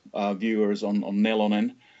lot of viewers on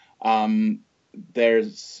Nelonen. I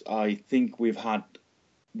think we've had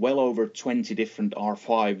well over 20 different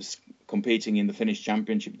R5s competing in the Finnish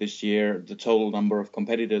Championship this year. The total number of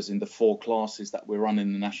competitors in the 4 classes that we run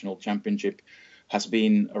in the National Championship has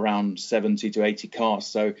been around 70 to 80 cars.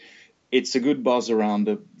 So it's a good buzz around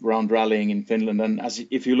rallying in Finland. And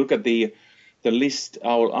if you look at the list,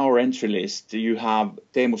 our entry list, you have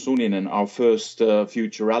Teemu Suninen, our first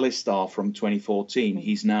future rally star from 2014.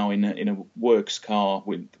 He's now in a works car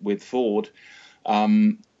with Ford.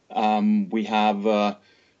 We have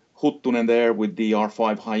Huttunen there with the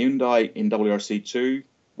R5 Hyundai in WRC2.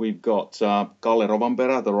 We've got Kalle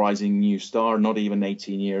Rovanperä, the rising new star, not even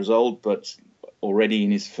 18 years old, but already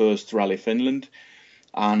in his first Rally Finland.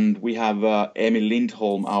 And we have Emil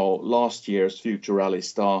Lindholm, our last year's future rally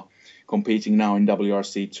star, competing now in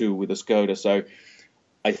WRC2 with a Skoda. So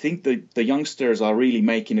I think the youngsters are really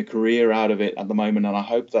making a career out of it at the moment, and I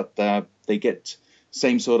hope that they get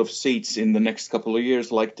same sort of seats in the next couple of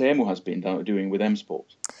years like Teemu has been doing with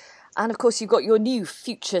M-Sport. And of course, you've got your new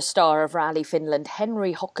future star of Rally Finland,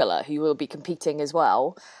 Henri Hokola, who will be competing as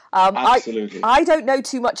well. Absolutely. I don't know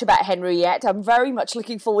too much about Henri yet. I'm very much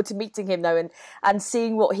looking forward to meeting him, though, and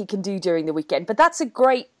seeing what he can do during the weekend. But that's a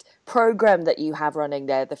great programme that you have running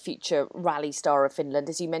there, the future Rally Star of Finland.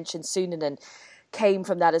 As you mentioned, Suninen came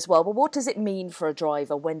from that as well. But what does it mean for a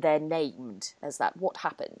driver when they're named as that? What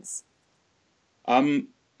happens?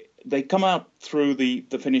 They come out through the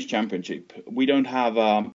Finnish Championship. We don't have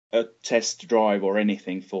a test drive or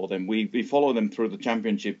anything for them. We follow them through the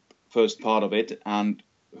championship first part of it, and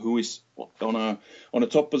who is on a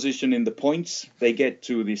top position in the points, they get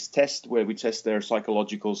to this test where we test their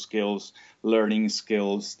psychological skills, learning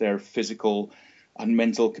skills, their physical and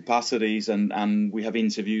mental capacities, and we have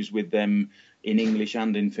interviews with them in English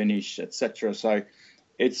and in Finnish, etc. So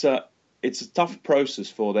it's a tough process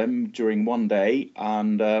for them during one day,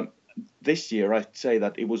 and this year I'd say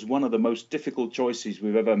that it was one of the most difficult choices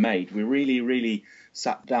we've ever made. We really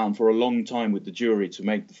sat down for a long time with the jury to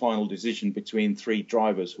make the final decision between 3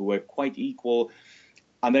 drivers who were quite equal.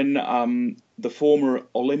 And then the former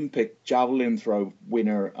Olympic javelin throw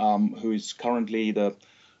winner, who is currently the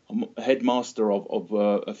headmaster of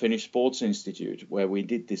a Finnish sports institute where we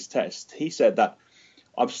did this test, he said that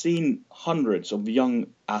I've seen hundreds of young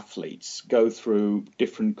athletes go through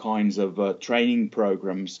different kinds of training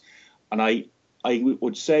programs, and I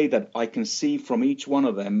would say that I can see from each one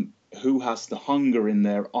of them who has the hunger in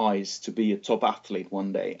their eyes to be a top athlete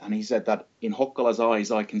one day. And he said that in Hokkola's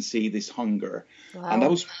eyes, I can see this hunger. Wow. And that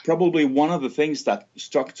was probably one of the things that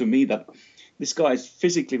struck to me, that this guy is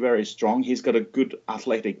physically very strong. He's got a good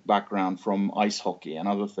athletic background from ice hockey and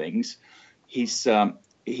other things. His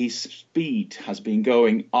speed has been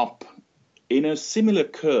going up in a similar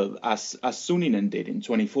curve as Suninen did in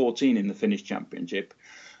 2014 in the Finnish Championship.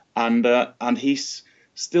 And he's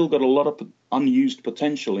still got a lot of unused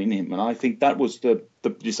potential in him. And I think that was the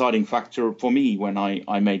deciding factor for me when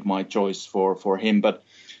I made my choice for him. But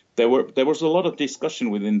there was a lot of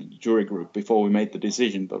discussion within the jury group before we made the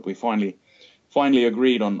decision. But we finally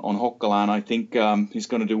agreed on Hokkola, and I think he's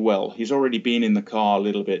going to do well. He's already been in the car a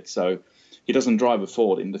little bit, so he doesn't drive a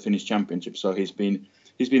Ford in the Finnish Championship. So he's been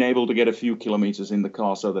able to get a few kilometers in the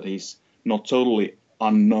car so that he's not totally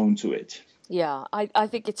unknown to it. Yeah, I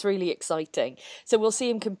think it's really exciting. So we'll see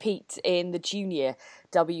him compete in the junior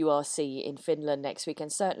WRC in Finland next week,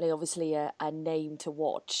 and certainly, obviously, a name to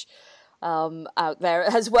watch. out there,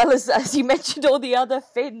 as well as you mentioned, all the other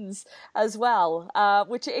Finns as well,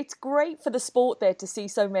 which it's great for the sport there to see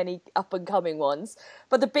so many up-and-coming ones.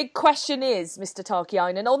 But the big question is, Mr.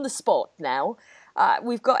 Tarkiainen, on the spot now,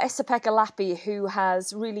 we've got Esa-Pekka Lappi, who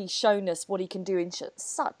has really shown us what he can do in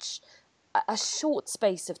such a short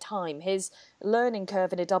space of time. His learning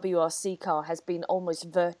curve in a WRC car has been almost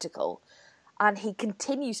vertical, and he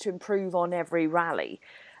continues to improve on every rally.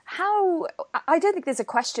 I don't think there's a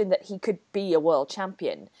question that he could be a world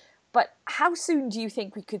champion, but how soon do you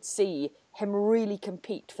think we could see him really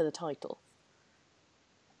compete for the title?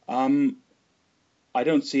 I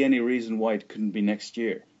don't see any reason why it couldn't be next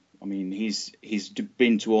year. I mean, he's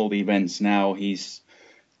been to all the events now. He's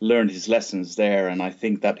learned his lessons there, and I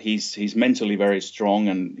think that he's mentally very strong,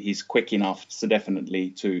 and he's quick enough to definitely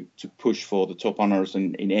to push for the top honors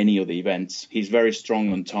in any of the events. He's very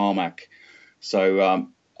strong on tarmac, so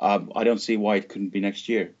I don't see why it couldn't be next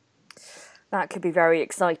year. That could be very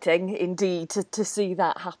exciting indeed to see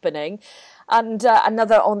that happening. And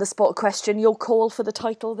another on-the-spot question, your call for the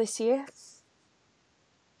title this year?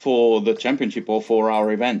 For the championship or for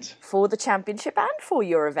our event? For the championship and for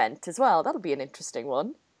your event as well. That'll be an interesting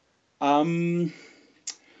one. For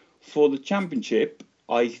the championship,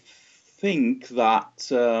 I think that...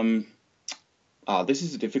 this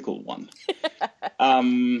is a difficult one.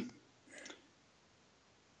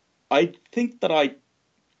 I think that I'd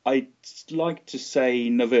like to say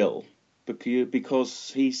Neville,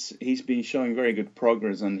 because he's been showing very good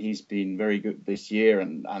progress, and he's been very good this year,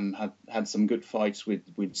 and had some good fights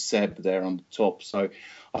with Seb there on the top. So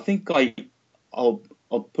I think I'll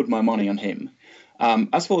put my money on him.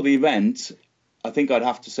 As for the event, I think I'd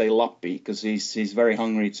have to say Lappi, because he's very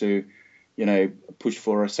hungry to, push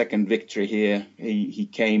for a second victory here. He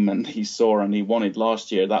came and he saw and he won it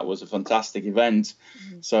last year. That was a fantastic event.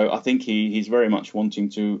 Mm-hmm. So I think he's very much wanting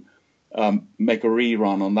to make a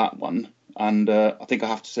rerun on that one. And I think I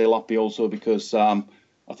have to say Lappi also, because I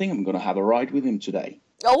think I'm going to have a ride with him today.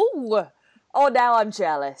 Oh, now I'm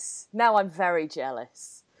jealous. Now I'm very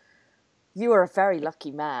jealous. You are a very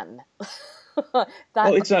lucky man. Well,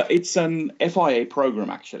 it's an FIA program,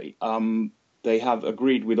 actually. They have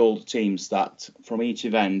agreed with all the teams that from each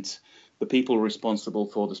event, the people responsible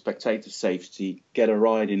for the spectator safety get a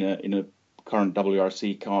ride in a current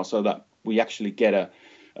WRC car, so that we actually get a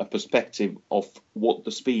perspective of what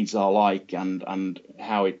the speeds are like and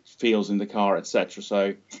how it feels in the car, etc.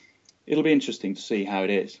 So it'll be interesting to see how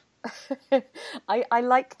it is. I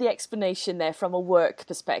like the explanation there from a work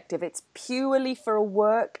perspective. It's purely for a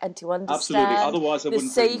work and to understand. Absolutely. Otherwise, I the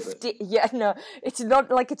wouldn't safety. Yeah, no, it's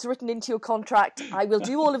not like it's written into your contract. I will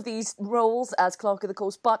do all of these roles as clerk of the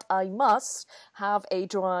course, but I must have a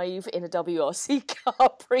drive in a WRC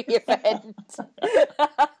car pre-event.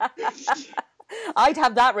 I'd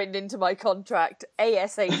have that written into my contract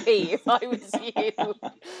ASAP if I was you.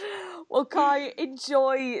 Well, Kai,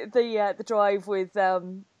 enjoy the drive with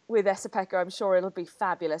Esa-Pekka. I'm sure it'll be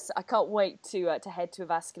fabulous. I can't wait to head to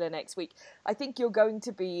Avascular next week. I think you're going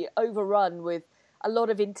to be overrun with a lot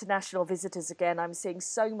of international visitors again. I'm seeing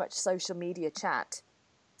so much social media chat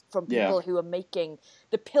from people who are making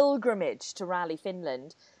the pilgrimage to Rally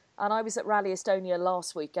Finland. And I was at Rally Estonia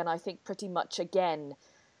last week, and I think pretty much again,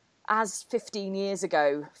 as 15 years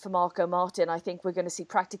ago for Marco Martin, I think we're going to see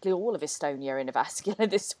practically all of Estonia in Avascular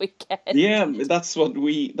this weekend. Yeah, that's what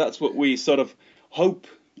we sort of hope.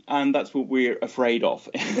 And that's what we're afraid of.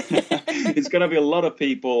 It's going to be a lot of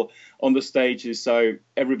people on the stages. So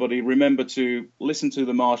everybody remember to listen to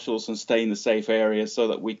the marshals and stay in the safe area, so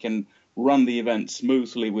that we can run the event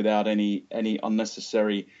smoothly without any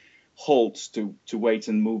unnecessary halts to wait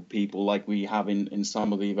and move people like we have in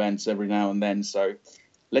some of the events every now and then. So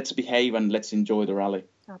let's behave and let's enjoy the rally.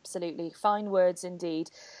 Absolutely. Fine words indeed.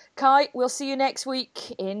 Kai, we'll see you next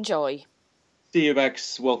week. Enjoy. See you,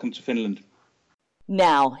 Bex. Welcome to Finland.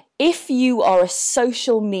 Now, if you are a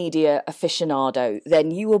social media aficionado, then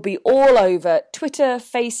you will be all over Twitter,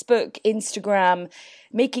 Facebook, Instagram,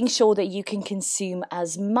 making sure that you can consume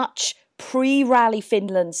as much pre-Rally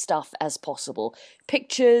Finland stuff as possible.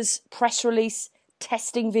 Pictures, press release,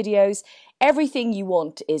 testing videos, everything you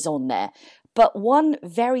want is on there. But one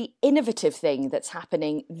very innovative thing that's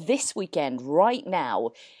happening this weekend right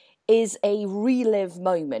now is a relive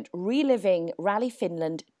moment, reliving Rally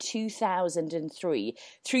Finland 2003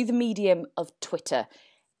 through the medium of Twitter.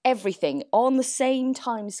 Everything on the same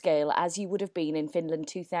timescale as you would have been in Finland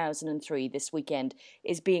 2003 this weekend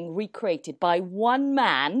is being recreated by one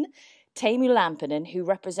man Teemu Lampinen, who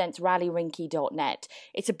represents rallyrinky.net.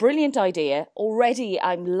 It's a brilliant idea. Already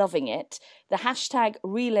I'm loving it. The hashtag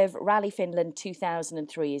Relive Rally Finland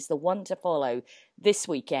 2003 is the one to follow this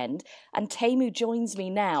weekend. And Teemu joins me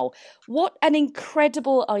now. What an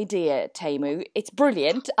incredible idea, Teemu. It's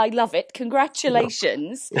brilliant. I love it.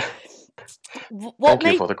 Congratulations. Thank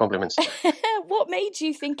you for the compliments. What made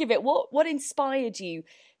you think of it? What inspired you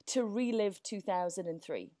to relive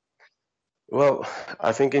 2003? Well,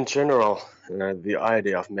 I think in general, the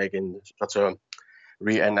idea of making such a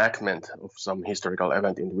reenactment of some historical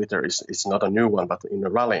event in winter is not a new one, but in the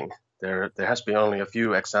rallying, there has been only a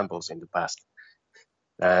few examples in the past.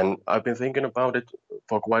 And I've been thinking about it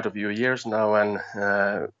for quite a few years now. And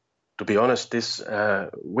to be honest, this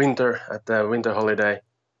winter, at the winter holiday,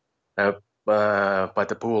 by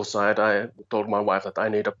the poolside, I told my wife that I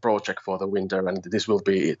need a project for the winter and this will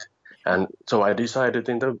be it. And so I decided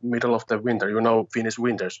in the middle of the winter, Finnish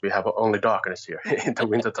winters, we have only darkness here in the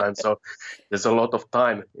winter time. So there's a lot of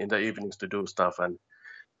time in the evenings to do stuff. And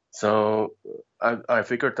so I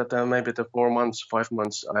figured that maybe the 5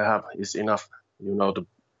 months I have is enough, to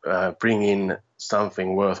bring in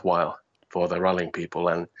something worthwhile for the rallying people.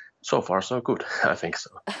 And so far, so good. I think so.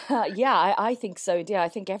 Yeah, I think so. Yeah, I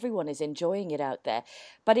think everyone is enjoying it out there.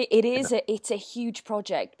 But it's a huge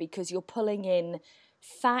project because you're pulling in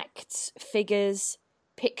facts, figures,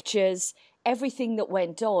 pictures, everything that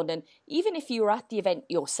went on. And even if you were at the event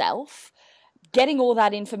yourself, getting all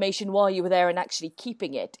that information while you were there and actually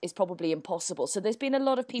keeping it is probably impossible. So there's been a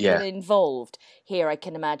lot of people involved here, I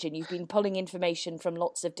can imagine. You've been pulling information from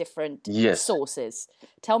lots of different sources.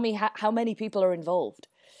 Tell me how many people are involved?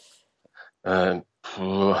 I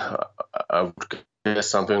would guess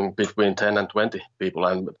something between 10 and 20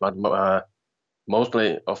 people. But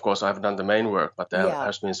mostly, of course, I've done the main work, but there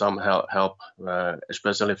has been some help,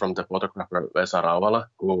 especially from the photographer Vesa Rauvala,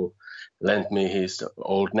 who lent me his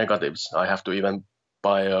old negatives. I have to even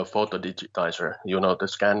buy a photo digitizer, to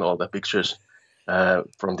scan all the pictures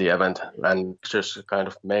from the event, and pictures kind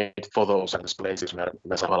of made photos and places where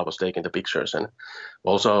Vesa Rauvala was taking the pictures. And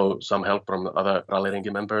also some help from other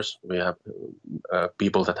Rallyrinki members. We have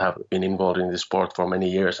people that have been involved in this sport for many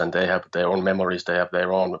years, and they have their own memories, they have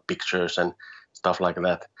their own pictures and stuff like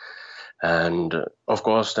that. And of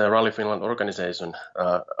course, the Rally Finland organization,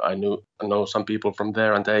 I know some people from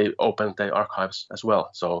there, and they opened their archives as well.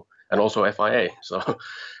 So, and also FIA. So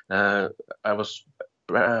I was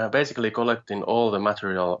basically collecting all the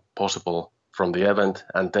material possible from the event,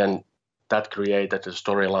 and then that created a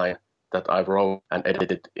storyline that I wrote and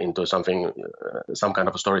edited into something, some kind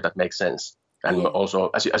of a story that makes sense. And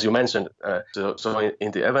also, as you mentioned, so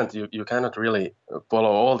in the event, you cannot really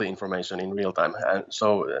follow all the information in real time. And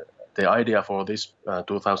so the idea for this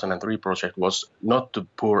 2003 project was not to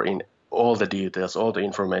pour in all the details, all the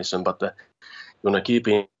information, but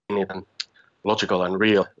keeping it logical and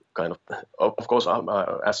real kind of. Of course,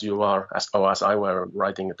 as you are, as I were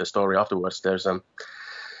writing the story afterwards, there's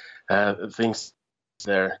things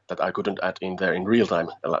there that I couldn't add in there in real time,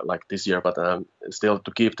 like this year, but still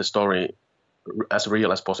to keep the story as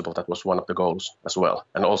real as possible. That was one of the goals as well.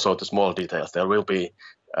 And also the small details. There will be,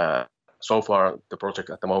 so far the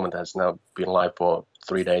project at the moment has now been live for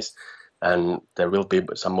 3 days, and there will be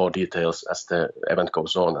some more details as the event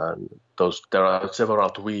goes on. And there are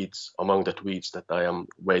several tweets among the tweets that I am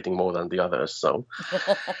waiting more than the others. So,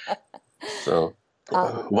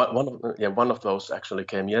 one of those actually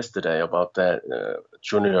came yesterday about the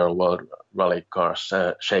Junior World Rally Cars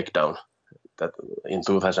Shakedown that in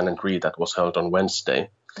 2003 that was held on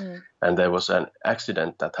Wednesday. And there was an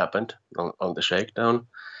accident that happened on the shakedown,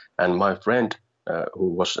 and my friend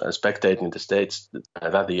who was spectating the States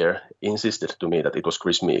that year insisted to me that it was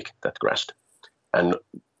Chris Meek that crashed. And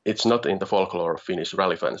it's not in the folklore of Finnish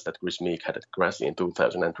rally fans that Chris Meek had a crash in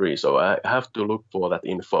 2003, so I have to look for that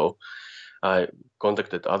info. I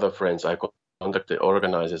contacted other friends, I contacted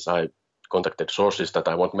organizers, I contacted sources that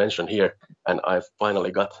I won't mention here, and I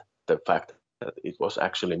finally got the fact that it was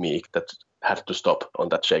actually Meek that had to stop on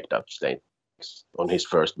that shakedown stage on his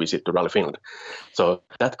first visit to Rally Finland. So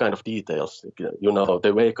that kind of details,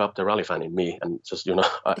 they wake up the rally fan in me, and just,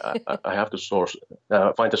 I have to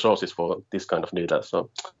find the sources for this kind of details.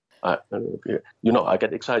 So, I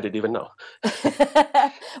get excited even now.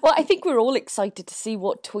 Well, I think we're all excited to see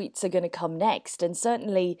what tweets are going to come next. And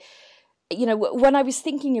certainly, when I was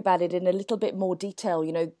thinking about it in a little bit more detail,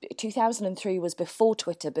 2003 was before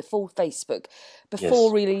Twitter, before Facebook,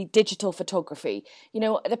 before really digital photography.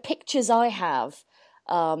 The pictures I have,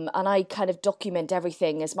 and I kind of document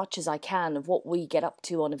everything as much as I can of what we get up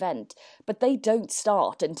to on event, but they don't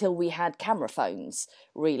start until we had camera phones,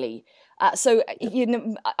 really. So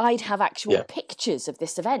I'd have actual pictures of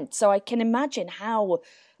this event. So I can imagine how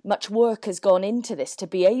much work has gone into this to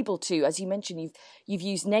be able to, as you mentioned, you've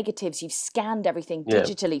used negatives, you've scanned everything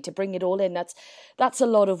digitally to bring it all in. That's a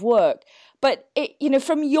lot of work. But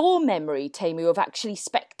from your memory, Teemu, of actually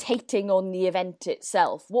spectating on the event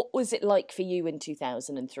itself, what was it like for you in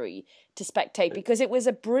 2003 to spectate? Because it was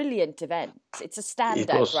a brilliant event. It's a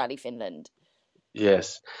standout Rally Finland.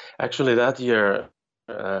 Yes, actually that year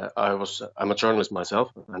I'm a journalist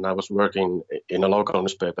myself, and I was working in a local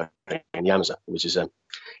newspaper in Jämsä, which is in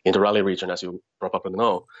the rally region, as you probably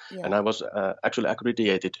know. Yeah. And I was actually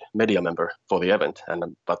accredited media member for the event.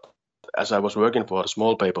 But as I was working for a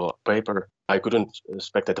small paper, I couldn't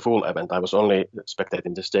spectate the full event. I was only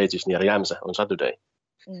spectating the stages near Jämsä on Saturday.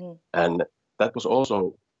 Mm-hmm. And that was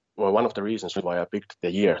also one of the reasons why I picked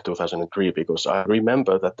the year 2003, because I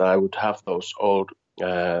remember that I would have those old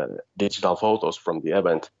digital photos from the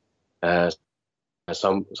event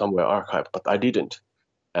somewhere archived, but I didn't.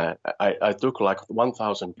 I took like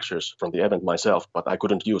 1,000 pictures from the event myself, but I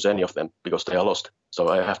couldn't use any of them because they are lost. So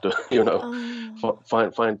I have to,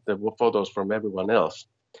 find the photos from everyone else.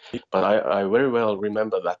 But I very well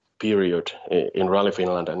remember that period in Rally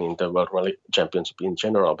Finland and in the World Rally Championship in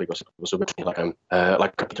general, because it was a bit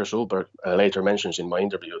like Peter Schulberg later mentions in my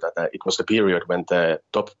interview, that it was the period when the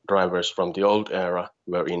top drivers from the old era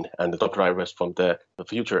were in and the top drivers from the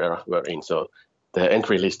future era were in. So the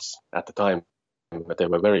entry lists at the time, they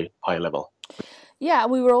were very high level. Yeah,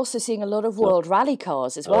 we were also seeing a lot of World Rally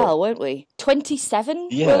cars as well, weren't we? 27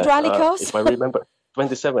 World Rally cars? If I remember,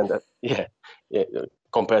 27,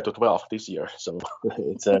 compared to 12 this year. So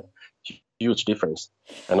it's a huge difference.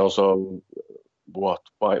 And also,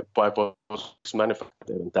 five was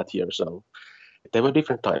manufactured that year. So they were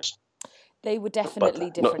different times. They were definitely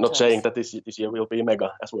different. Not saying that this year will be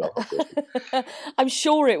mega as well, of course. I'm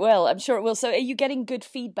sure it will. So are you getting good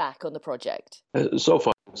feedback on the project? So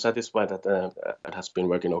far, I'm satisfied that it has been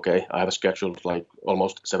working okay. I have scheduled like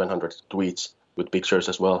almost 700 tweets with pictures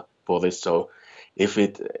as well for this. So if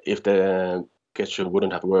the schedule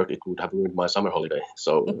wouldn't have worked, it would have ruined my summer holiday.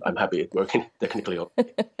 So I'm happy it's working technically,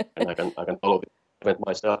 and I can follow the event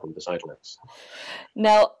myself from the sidelines.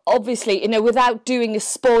 Now, obviously, without doing a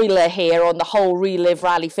spoiler here on the whole Relive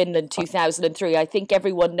Rally Finland 2003, I think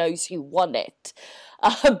everyone knows who won it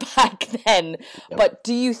back then. Yep. But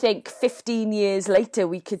do you think 15 years later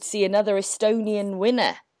we could see another Estonian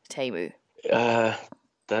winner, Teemu?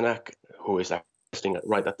 Tänak, who is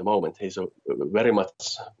right at the moment, he's very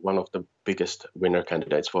much one of the biggest winner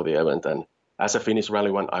candidates for the event, and as a Finnish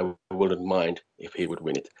rally one, I wouldn't mind if he would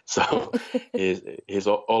win it. So he's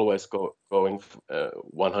always going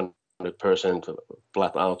 100%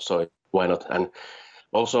 flat out, so why not? And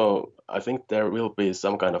also, I think there will be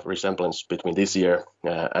some kind of resemblance between this year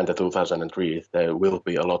and the 2003. There will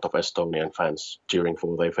be a lot of Estonian fans cheering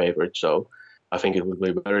for their favorite, so I think it will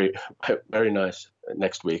be very, very nice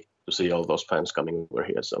next week to see all those fans coming over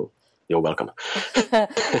here. So you're welcome.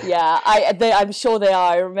 Yeah, I'm sure they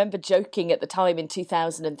are. I remember joking at the time in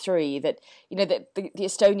 2003 that that the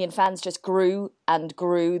Estonian fans just grew and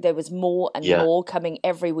grew. There was more and more coming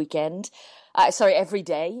every weekend. Every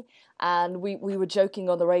day. And we were joking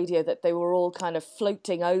on the radio that they were all kind of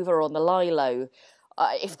floating over on the Lilo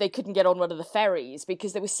if they couldn't get on one of the ferries,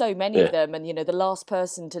 because there were so many of them. And, the last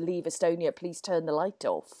person to leave Estonia, please turn the light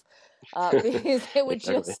off. Because there were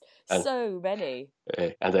just so many.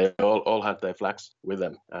 And they all had their flags with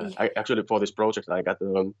them. Actually, for this project, I got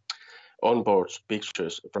onboard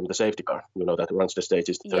pictures from the safety car, that runs the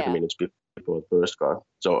stages 30 minutes before the first car.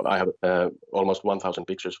 So I have almost 1,000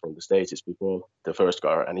 pictures from the stages before the first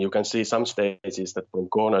car. And you can see some stages that from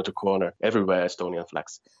corner to corner, everywhere Estonian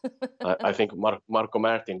flags. I think Marko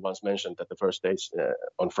Märtin once mentioned that the first stage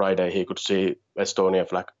on Friday, he could see Estonian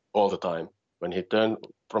flag all the time. When he turned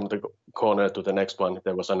from the corner to the next one,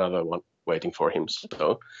 there was another one waiting for him.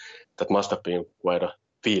 So that must have been quite a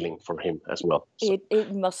feeling for him as well. So.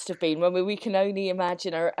 It must have been. We can only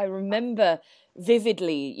imagine. I remember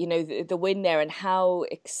vividly, the win there and how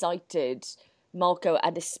excited Marko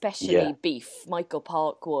and especially Michael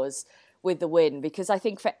Park was with the win, because I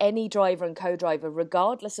think for any driver and co-driver,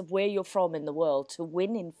 regardless of where you're from in the world, to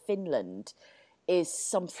win in Finland is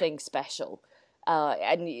something special.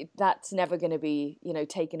 And that's never going to be,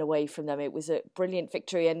 taken away from them. It was a brilliant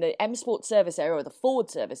victory. And the M Sport service area, or the Ford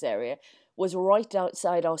service area, was right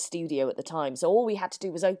outside our studio at the time. So all we had to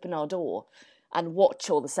do was open our door and watch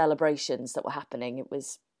all the celebrations that were happening. It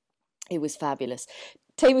was fabulous.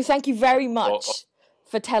 Teemu, thank you very much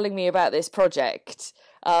for telling me about this project.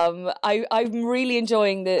 I'm really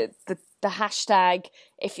enjoying the the hashtag,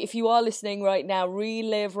 if you are listening right now,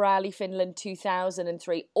 Relive Rally Finland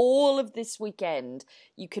 2003. All of this weekend,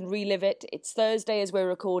 you can relive it. It's Thursday as we're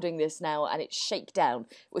recording this now, and it's Shakedown,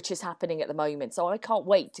 which is happening at the moment. So I can't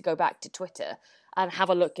wait to go back to Twitter and have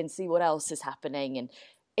a look and see what else is happening. And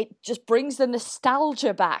it just brings the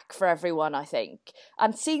nostalgia back for everyone, I think.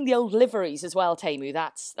 And seeing the old liveries as well, Teemu,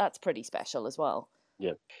 that's pretty special as well.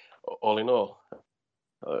 Yeah. All in all,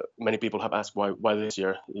 many people have asked why this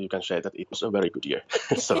year. You can say that it was a very good year.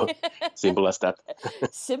 So simple as that.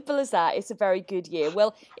 Simple as that. It's a very good year.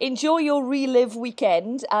 Well, enjoy your Relive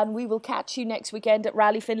weekend, and we will catch you next weekend at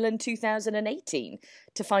Rally Finland 2018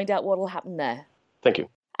 to find out what will happen there. Thank you.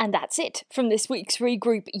 And that's it from this week's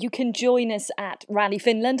Regroup. You can join us at Rally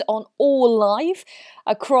Finland on All Live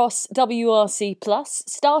across WRC Plus,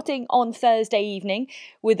 starting on Thursday evening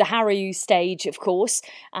with the Harrow stage, of course,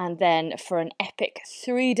 and then for an epic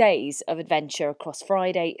 3 days of adventure across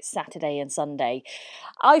Friday, Saturday and Sunday.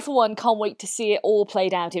 I, for one, can't wait to see it all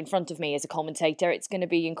played out in front of me as a commentator. It's going to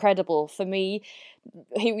be incredible for me.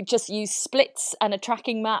 He would just use splits and a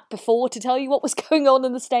tracking map before to tell you what was going on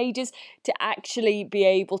in the stages, to actually be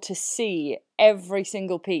able to see every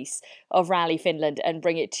single piece of Rally Finland and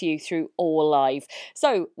bring it to you through All Live.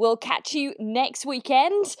 So we'll catch you next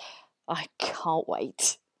weekend. I can't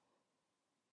wait.